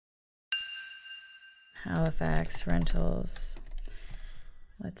Halifax rentals.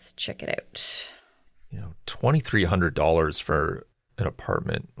 Let's check it out. $2,300 for an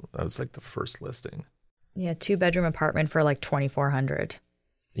apartment. That was like the first listing. Yeah, 2-bedroom apartment for like $2,400.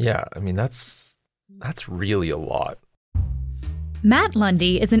 Yeah, I mean, that's really a lot. Matt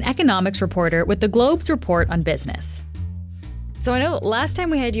Lundy is an economics reporter with the Globe's Report on Business. So I know last time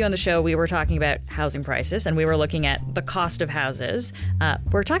we had you on the show, we were talking about housing prices and we were looking at the cost of houses.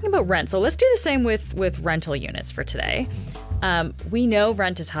 We're talking about rent. So let's do the same with rental units for today. We know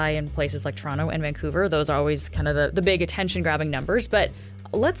rent is high in places like Toronto and Vancouver. Those are always kind of the big attention-grabbing numbers. But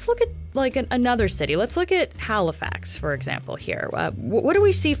let's look at like another city. Let's look at Halifax, for example, here. What do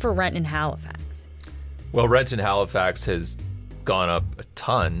we see for rent in Halifax? Well, rent in Halifax has gone up a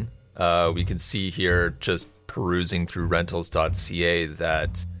ton. We can see here just perusing through rentals.ca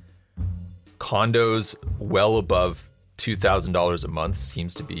that condos well above $2,000 a month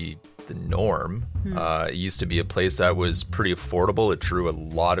seems to be the norm. It used to be a place that was pretty affordable. It drew a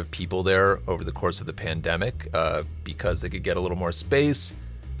lot of people there over the course of the pandemic because they could get a little more space.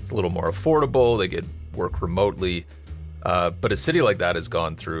 It's a little more affordable. They could work remotely. But a city like that has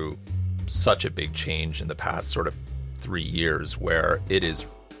gone through such a big change in the past sort of 3 years where it is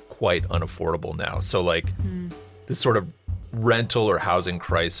quite unaffordable now. So this sort of rental or housing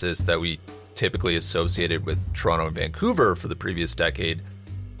crisis that we typically associated with Toronto and Vancouver for the previous decade,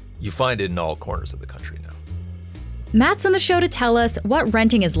 you find it in all corners of the country now. Matt's on the show to tell us what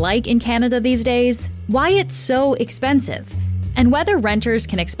renting is like in Canada these days, why it's so expensive, and whether renters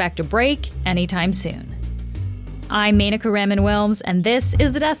can expect a break anytime soon. I'm Menaka Raman-Wilms, and this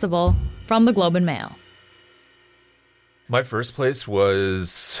is The Decibel from the Globe and Mail. My first place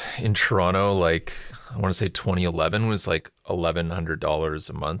was in Toronto, I want to say 2011 was like $1,100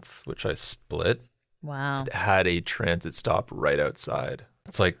 a month, which I split. Wow. It had a transit stop right outside.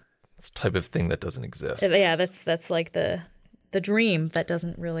 It's like this type of thing that doesn't exist. Yeah, that's like the dream that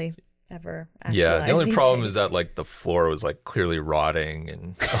doesn't really ever actualize. Yeah, the only problem days. is that the floor was clearly rotting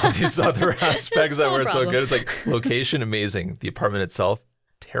and all these other aspects that weren't so good. It's location amazing. The apartment itself,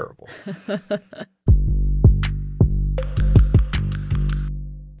 terrible.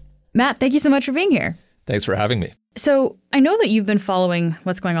 Matt, thank you so much for being here. Thanks for having me. So I know that you've been following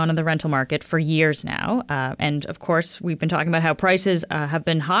what's going on in the rental market for years now. And of course, we've been talking about how prices have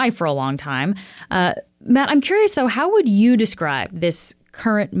been high for a long time. Matt, I'm curious, though, how would you describe this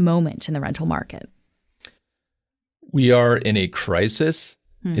current moment in the rental market? We are in a crisis.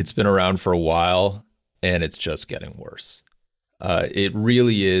 It's been around for a while, and it's just getting worse. It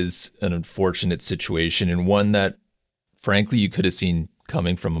really is an unfortunate situation, and one that, frankly, you could have seen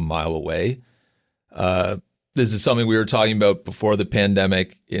coming from a mile away. This is something we were talking about before the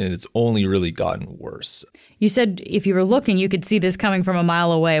pandemic, and it's only really gotten worse. You said if you were looking, you could see this coming from a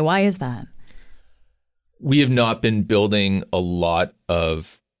mile away. Why is that? We have not been building a lot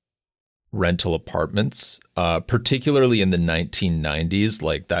of rental apartments, particularly in the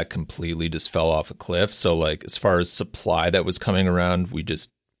 1990s. That completely just fell off a cliff. So as far as supply that was coming around,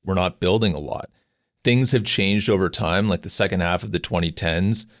 we're not building a lot. Things have changed over time. The second half of the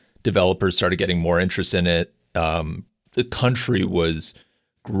 2010s, developers started getting more interest in it. The country was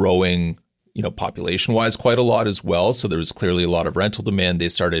growing, population-wise quite a lot as well. So there was clearly a lot of rental demand. They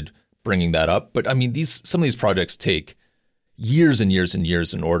started bringing that up. But I mean, some of these projects take years and years and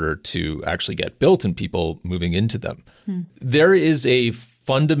years in order to actually get built and people moving into them. There is a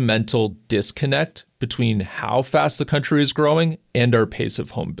fundamental disconnect between how fast the country is growing and our pace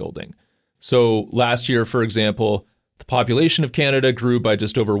of home building. So last year, for example, the population of Canada grew by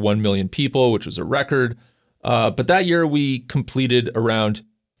just over 1 million people, which was a record. But that year, we completed around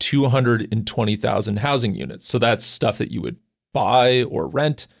 220,000 housing units. So that's stuff that you would buy or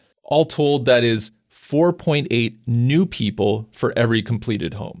rent. All told, that is 4.8 new people for every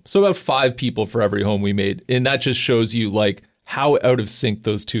completed home. So about 5 people for every home we made. And that just shows you how out of sync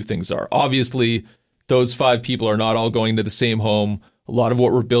those two things are. Obviously, those 5 people are not all going to the same home. A lot of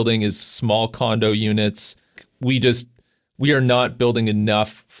what we're building is small condo units. We are not building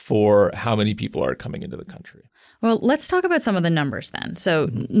enough for how many people are coming into the country. Well, let's talk about some of the numbers then. So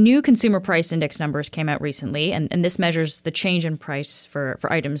new consumer price index numbers came out recently, and this measures the change in price for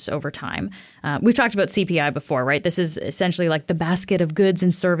items over time. We've talked about CPI before, right? This is essentially the basket of goods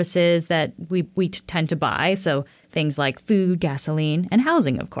and services that we tend to buy. So things like food, gasoline, and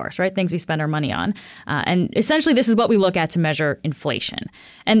housing, of course, right? Things we spend our money on. And essentially, this is what we look at to measure inflation.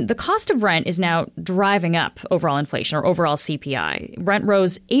 And the cost of rent is now driving up overall inflation or overall CPI. Rent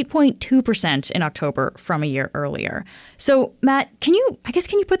rose 8.2% in October from a year earlier. So, Matt, can you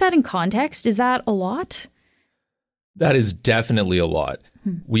put that in context? Is that a lot? That is definitely a lot.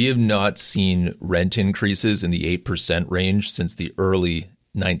 We have not seen rent increases in the 8% range since the early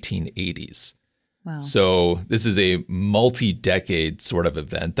 1980s. Wow. So this is a multi-decade sort of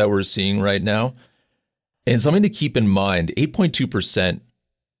event that we're seeing right now. And something to keep in mind, 8.2%,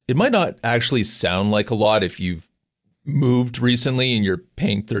 it might not actually sound like a lot if you've moved recently and you're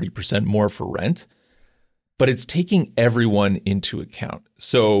paying 30% more for rent, but it's taking everyone into account.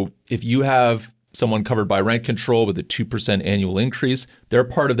 So if you have someone covered by rent control with a 2% annual increase, they're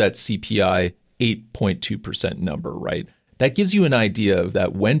part of that CPI 8.2% number, right? That gives you an idea of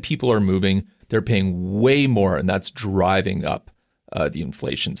that when people are moving, they're paying way more, and that's driving up the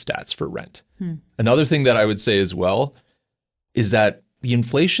inflation stats for rent. Another thing that I would say as well is that the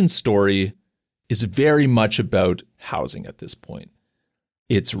inflation story is very much about housing at this point.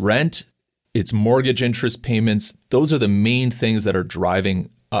 It's rent, it's mortgage interest payments. Those are the main things that are driving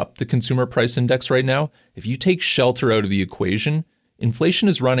up the consumer price index right now. If you take shelter out of the equation, inflation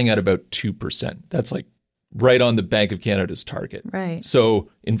is running at about 2%. That's like right on the Bank of Canada's target. Right. So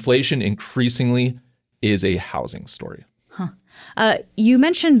inflation increasingly is a housing story. You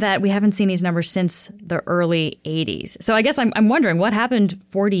mentioned that we haven't seen these numbers since the early 80s. So I guess I'm wondering what happened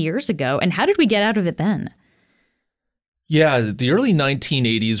 40 years ago and how did we get out of it then? Yeah, the early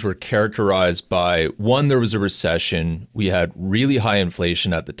 1980s were characterized by, one, there was a recession. We had really high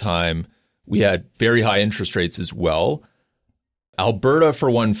inflation at the time. We had very high interest rates as well. Alberta, for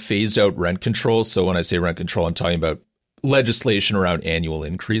one, phased out rent control. So when I say rent control, I'm talking about legislation around annual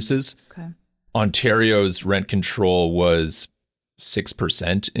increases. Okay. Ontario's rent control was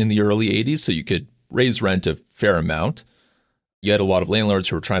 6% in the early 80s, so you could raise rent a fair amount. You had a lot of landlords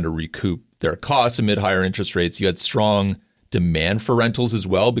who were trying to recoup their costs amid higher interest rates. You had strong demand for rentals as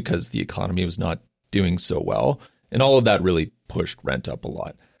well because the economy was not doing so well. And all of that really pushed rent up a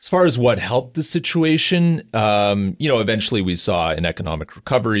lot. As far as what helped the situation, eventually we saw an economic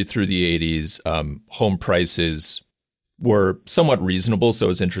recovery through the 80s. Home prices were somewhat reasonable. So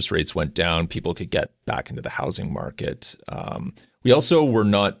as interest rates went down, people could get back into the housing market. We also were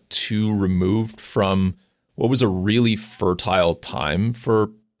not too removed from what was a really fertile time for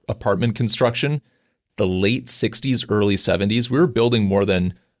apartment construction. The late 60s, early 70s, we were building more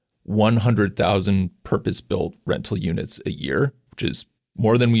than 100,000 purpose-built rental units a year, which is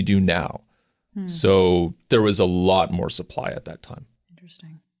more than we do now. So there was a lot more supply at that time.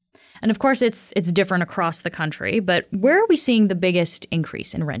 Interesting. And of course, it's different across the country, but where are we seeing the biggest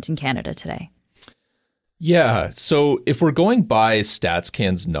increase in rent in Canada today? Yeah, so if we're going by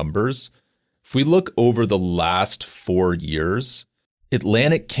StatsCan's numbers, if we look over the last 4 years,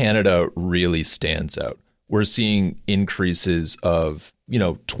 Atlantic Canada really stands out. We're seeing increases of,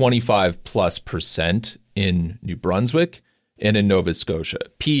 25+% in New Brunswick and in Nova Scotia.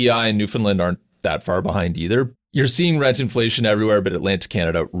 PEI and Newfoundland aren't that far behind either. You're seeing rent inflation everywhere, but Atlantic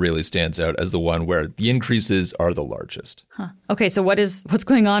Canada really stands out as the one where the increases are the largest. Okay, so what's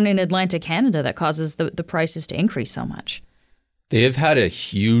going on in Atlantic Canada that causes the prices to increase so much? They have had a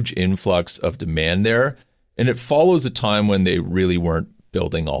huge influx of demand there, and it follows a time when they really weren't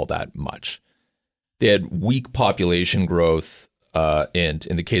building all that much. They had weak population growth, and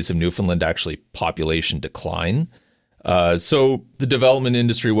in the case of Newfoundland, actually population decline. So the development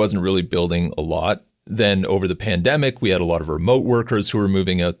industry wasn't really building a lot. Then over the pandemic, we had a lot of remote workers who were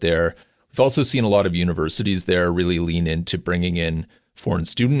moving out there. We've also seen a lot of universities there really lean into bringing in foreign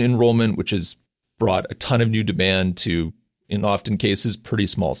student enrollment, which has brought a ton of new demand to, in often cases, pretty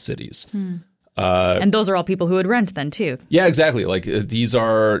small cities. And those are all people who would rent then too. Yeah, exactly. Like these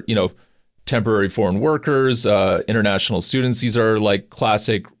are, temporary foreign workers, international students. These are like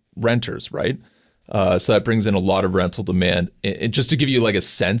classic renters, right? So that brings in a lot of rental demand. And just to give you like a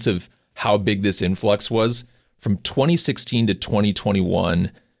sense of how big this influx was, from 2016 to 2021,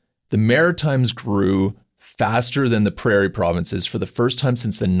 the Maritimes grew faster than the Prairie provinces for the first time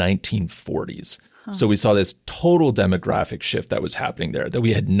since the 1940s. So we saw this total demographic shift that was happening there that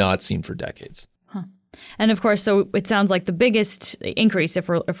we had not seen for decades. And of course, so it sounds like the biggest increase, if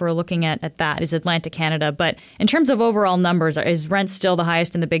we're looking at that, is Atlantic Canada. But in terms of overall numbers, is rent still the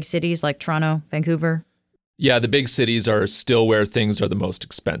highest in the big cities like Toronto, Vancouver? Yeah, the big cities are still where things are the most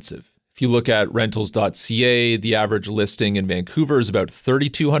expensive. If you look at rentals.ca, the average listing in Vancouver is about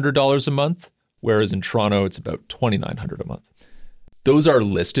 $3,200 a month, whereas in Toronto, it's about $2,900 a month. Those are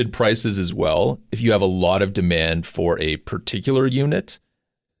listed prices as well. If you have a lot of demand for a particular unit,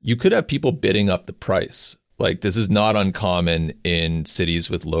 you could have people bidding up the price. Like this is not uncommon in cities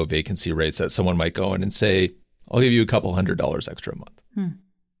with low vacancy rates that someone might go in and say, I'll give you a couple $100 extra a month.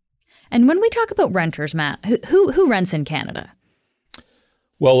 And when we talk about renters, Matt, who rents in Canada?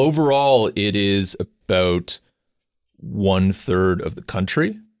 Well, overall, it is about 1/3 of the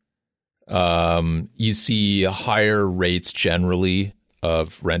country. You see higher rates generally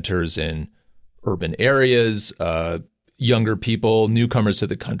of renters in urban areas, younger people, newcomers to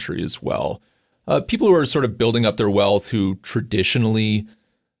the country as well. People who are sort of building up their wealth who traditionally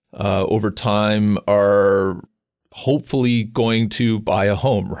over time are hopefully going to buy a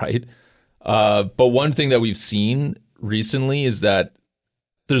home, right? But one thing that we've seen recently is that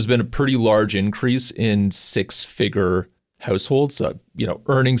there's been a pretty large increase in six-figure households,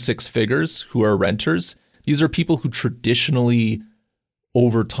 earning six figures who are renters. These are people who traditionally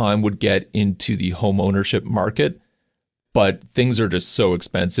over time would get into the home ownership market, but things are just so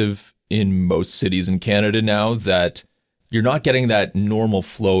expensive in most cities in Canada now that you're not getting that normal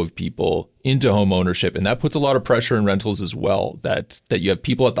flow of people into home ownership. And that puts a lot of pressure in rentals as well, that you have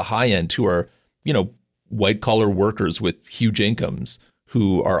people at the high end who are, white collar workers with huge incomes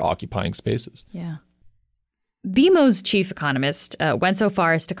who are occupying spaces. Yeah. BMO's chief economist went so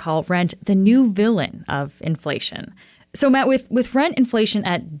far as to call rent the new villain of inflation. So Matt, with rent inflation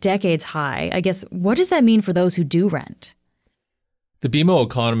at decades high, I guess, what does that mean for those who do rent? The BMO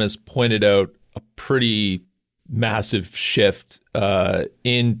economist pointed out a pretty massive shift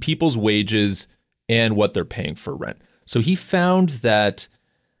in people's wages and what they're paying for rent. So he found that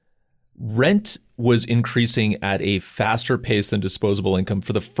rent was increasing at a faster pace than disposable income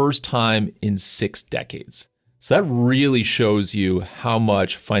for the first time in 6 decades. So that really shows you how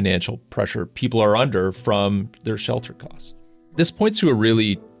much financial pressure people are under from their shelter costs. This points to a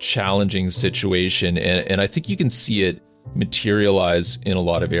really challenging situation, and I think you can see it materialize in a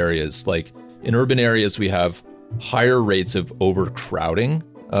lot of areas. Like in urban areas, we have higher rates of overcrowding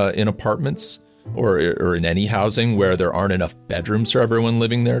in apartments or in any housing where there aren't enough bedrooms for everyone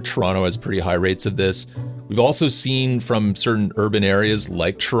living there. Toronto has pretty high rates of this. We've also seen from certain urban areas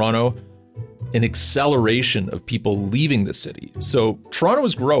like Toronto an acceleration of people leaving the city. So Toronto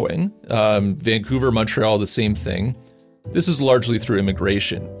is growing. Vancouver, Montreal, the same thing. This is largely through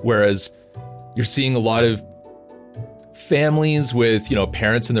immigration, whereas you're seeing a lot of families with,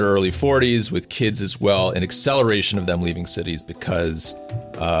 parents in their early 40s with kids as well, an acceleration of them leaving cities because,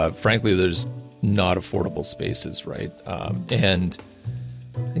 frankly, there's not affordable spaces, right? And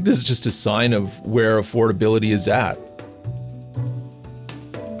I think this is just a sign of where affordability is at.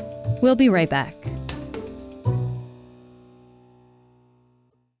 We'll be right back.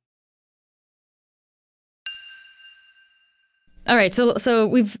 All right, so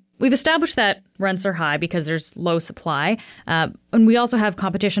we've established that rents are high because there's low supply, and we also have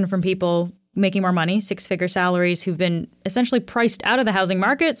competition from people making more money, six-figure salaries, who've been essentially priced out of the housing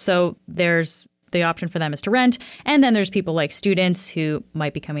market. So there's the option for them is to rent, and then there's people like students who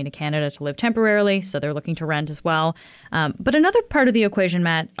might be coming to Canada to live temporarily, so they're looking to rent as well. But another part of the equation,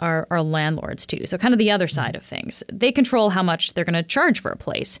 Matt, are landlords too. So kind of the other side of things. They control how much they're going to charge for a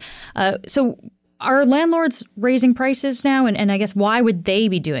place. So are landlords raising prices now? And I guess why would they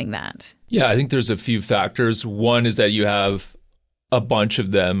be doing that? Yeah, I think there's a few factors. One is that you have a bunch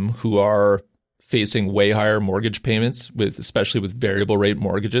of them who are facing way higher mortgage payments, especially with variable rate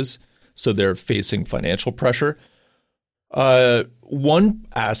mortgages. So they're facing financial pressure. One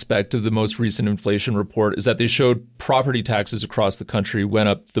aspect of the most recent inflation report is that they showed property taxes across the country went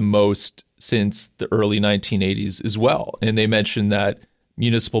up the most since the early 1980s as well. And they mentioned that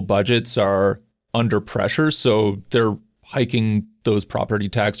municipal budgets are under pressure, so they're hiking those property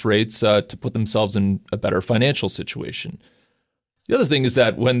tax rates to put themselves in a better financial situation. The other thing is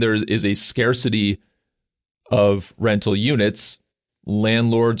that when there is a scarcity of rental units,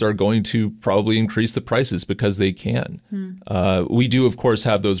 landlords are going to probably increase the prices because they can. We do, of course,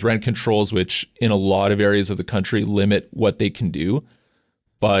 have those rent controls, which in a lot of areas of the country limit what they can do.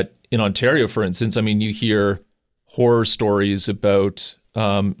 But in Ontario, for instance, you hear horror stories about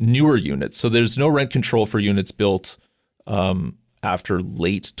newer units. So there's no rent control for units built after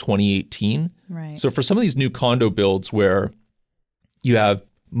late 2018. Right. So for some of these new condo builds where you have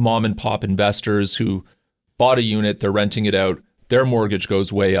mom and pop investors who bought a unit, they're renting it out, their mortgage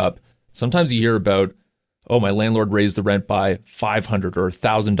goes way up. Sometimes you hear about, oh, my landlord raised the rent by $500 or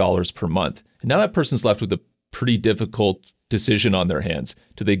 $1,000 per month. And now that person's left with a pretty difficult decision on their hands.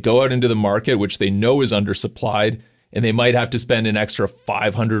 Do they go out into the market, which they know is undersupplied, and they might have to spend an extra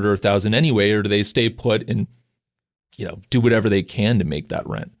 $500 or $1,000 anyway, or do they stay put and, do whatever they can to make that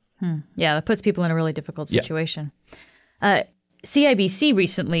rent? Yeah, that puts people in a really difficult situation. Yeah. CIBC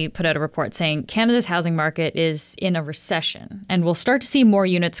recently put out a report saying Canada's housing market is in a recession, and we'll start to see more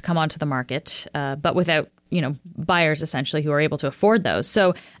units come onto the market, but without, buyers essentially who are able to afford those.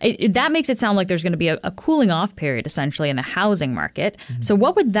 So that makes it sound like there's going to be a cooling off period essentially in the housing market. Mm-hmm. So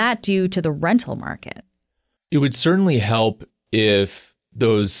what would that do to the rental market? It would certainly help if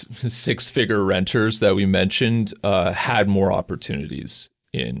those six-figure renters that we mentioned had more opportunities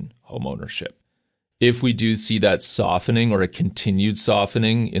in homeownership. If we do see that softening or a continued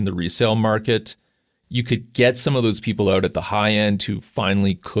softening in the resale market, you could get some of those people out at the high end who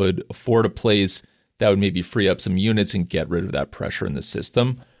finally could afford a place. That would maybe free up some units and get rid of that pressure in the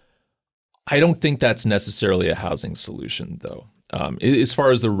system. I don't think that's necessarily a housing solution, though. As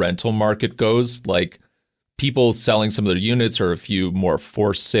far as the rental market goes, like people selling some of their units or a few more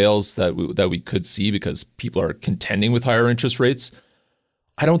forced sales that we could see because people are contending with higher interest rates,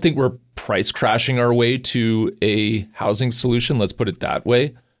 I don't think we're price crashing our way to a housing solution. Let's put it that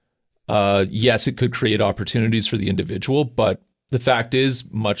way. Yes, it could create opportunities for the individual, but the fact is,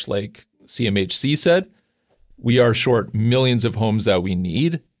 much like CMHC said, we are short millions of homes that we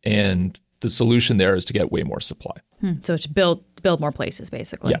need, and the solution there is to get way more supply. So it's build more places,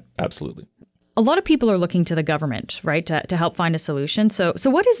 basically. Yeah, absolutely. A lot of people are looking to the government, right, to help find a solution. So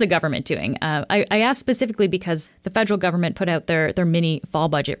what is the government doing? I asked specifically because the federal government put out their mini fall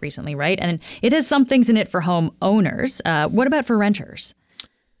budget recently, right? And it has some things in it for home owners. What about for renters?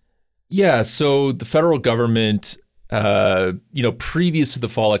 Yeah, so the federal government, previous to the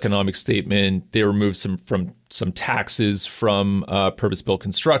fall economic statement, they removed some taxes from purpose-built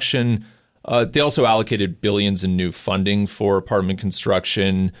construction. They also allocated billions in new funding for apartment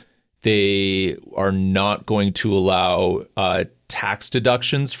construction. They are not going to allow tax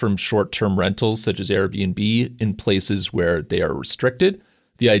deductions from short-term rentals, such as Airbnb, in places where they are restricted.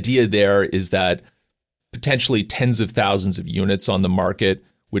 The idea there is that potentially tens of thousands of units on the market,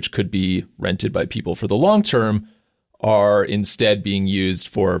 which could be rented by people for the long term, are instead being used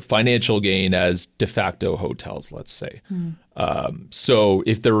for financial gain as de facto hotels, let's say. So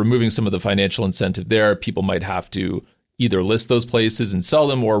if they're removing some of the financial incentive there, people might have to either list those places and sell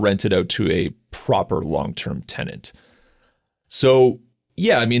them or rent it out to a proper long-term tenant. So,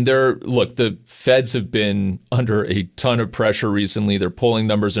 yeah, I mean, the feds have been under a ton of pressure recently. Their polling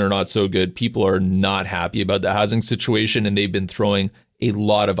numbers are not so good. People are not happy about the housing situation, and they've been throwing a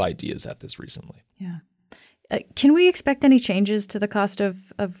lot of ideas at this recently. Yeah. Can we expect any changes to the cost of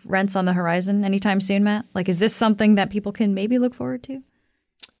rents on the horizon anytime soon, Matt? Like, is this something that people can maybe look forward to?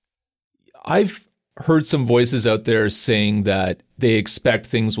 I've heard some voices out there saying that they expect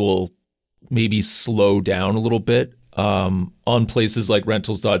things will maybe slow down a little bit. On places like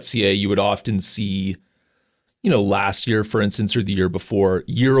rentals.ca, you would often see, last year, for instance, or the year before,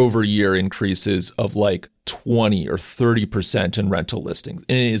 year-over-year increases of like 20 or 30% in rental listings.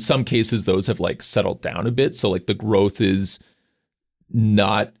 And in some cases, those have like settled down a bit. So like the growth is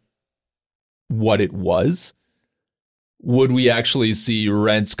not what it was. Would we actually see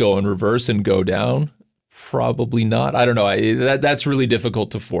rents go in reverse and go down? Probably not. I don't know. That's really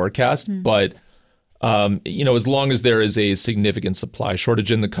difficult to forecast. But, as long as there is a significant supply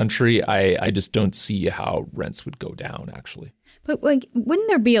shortage in the country, I just don't see how rents would go down, actually. But wouldn't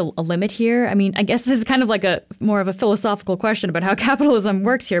there be a limit here? I mean, I guess this is kind of like more of a philosophical question about how capitalism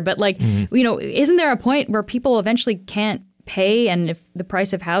works here. But isn't there a point where people eventually can't pay, and if the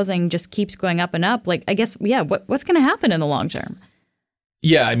price of housing just keeps going up and up, like, I guess, yeah, what's going to happen in the long term?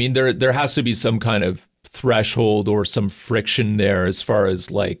 Yeah, I mean, there has to be some kind of threshold or some friction there as far as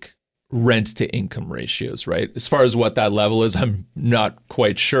like rent to income ratios, right? As far as what that level is, I'm not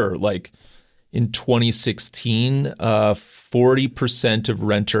quite sure. Like in 2016, 40% of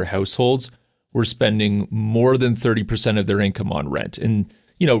renter households were spending more than 30% of their income on rent. And,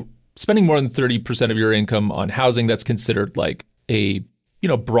 spending more than 30% of your income on housing, that's considered like a,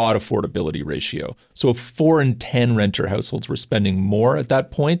 broad affordability ratio. So if 4 in 10 renter households were spending more at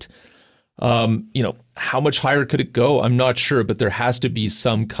that point, how much higher could it go? I'm not sure, but there has to be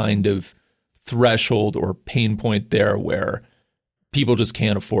some kind of threshold or pain point there where people just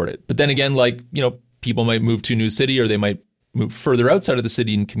can't afford it. But then again, people might move to a new city, or they might move further outside of the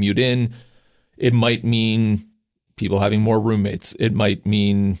city and commute in. It might mean people having more roommates. It might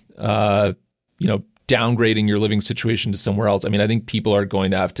mean, downgrading your living situation to somewhere else. I mean, I think people are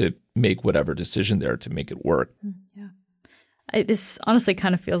going to have to make whatever decision there to make it work. Yeah. This honestly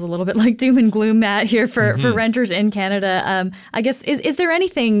kind of feels a little bit like doom and gloom, Matt, here for renters in Canada. I guess, is there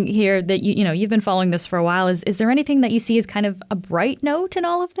anything here that, you've been following this for a while, is there anything that you see as kind of a bright note in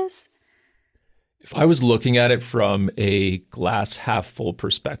all of this? If I was looking at it from a glass half full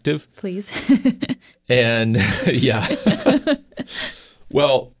perspective. Please. And yeah.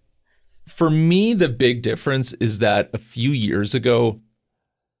 Well, for me, the big difference is that a few years ago,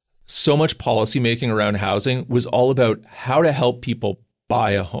 so much policymaking around housing was all about how to help people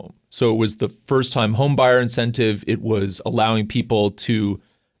buy a home. So it was the first-time home buyer incentive. It was allowing people to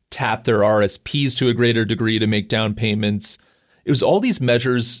tap their RSPs to a greater degree to make down payments. It was all these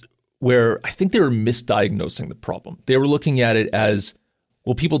measures where I think they were misdiagnosing the problem. They were looking at it as,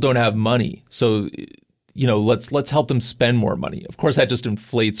 well, people don't have money, so let's help them spend more money. Of course, that just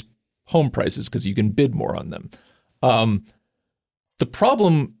inflates home prices because you can bid more on them. The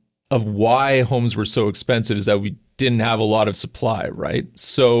problem of why homes were so expensive is that we didn't have a lot of supply, right?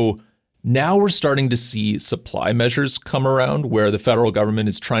 So now we're starting to see supply measures come around where the federal government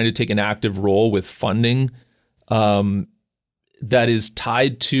is trying to take an active role with funding that is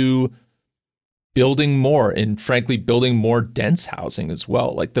tied to building more and, frankly, building more dense housing as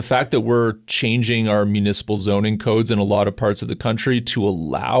well. Like the fact that we're changing our municipal zoning codes in a lot of parts of the country to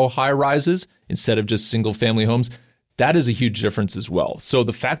allow high rises instead of just single family homes, that is a huge difference as well. So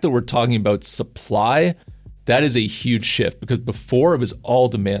the fact that we're talking about supply, that is a huge shift because before it was all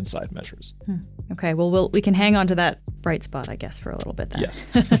demand side measures. Okay, well, we can hang on to that bright spot, I guess, for a little bit then. Yes.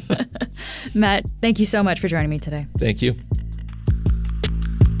 Matt, thank you so much for joining me today. Thank you.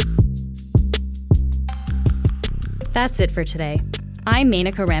 That's it for today. I'm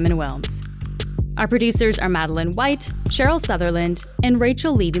Menaka Raman-Wilms. Our producers are Madeline White, Cheryl Sutherland, and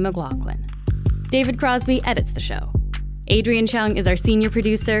Rachel Levy-McLaughlin. David Crosby edits the show. Adrian Chung is our senior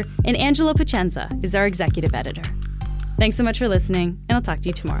producer, and Angela Pacenza is our executive editor. Thanks so much for listening, and I'll talk to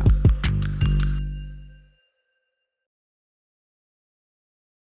you tomorrow.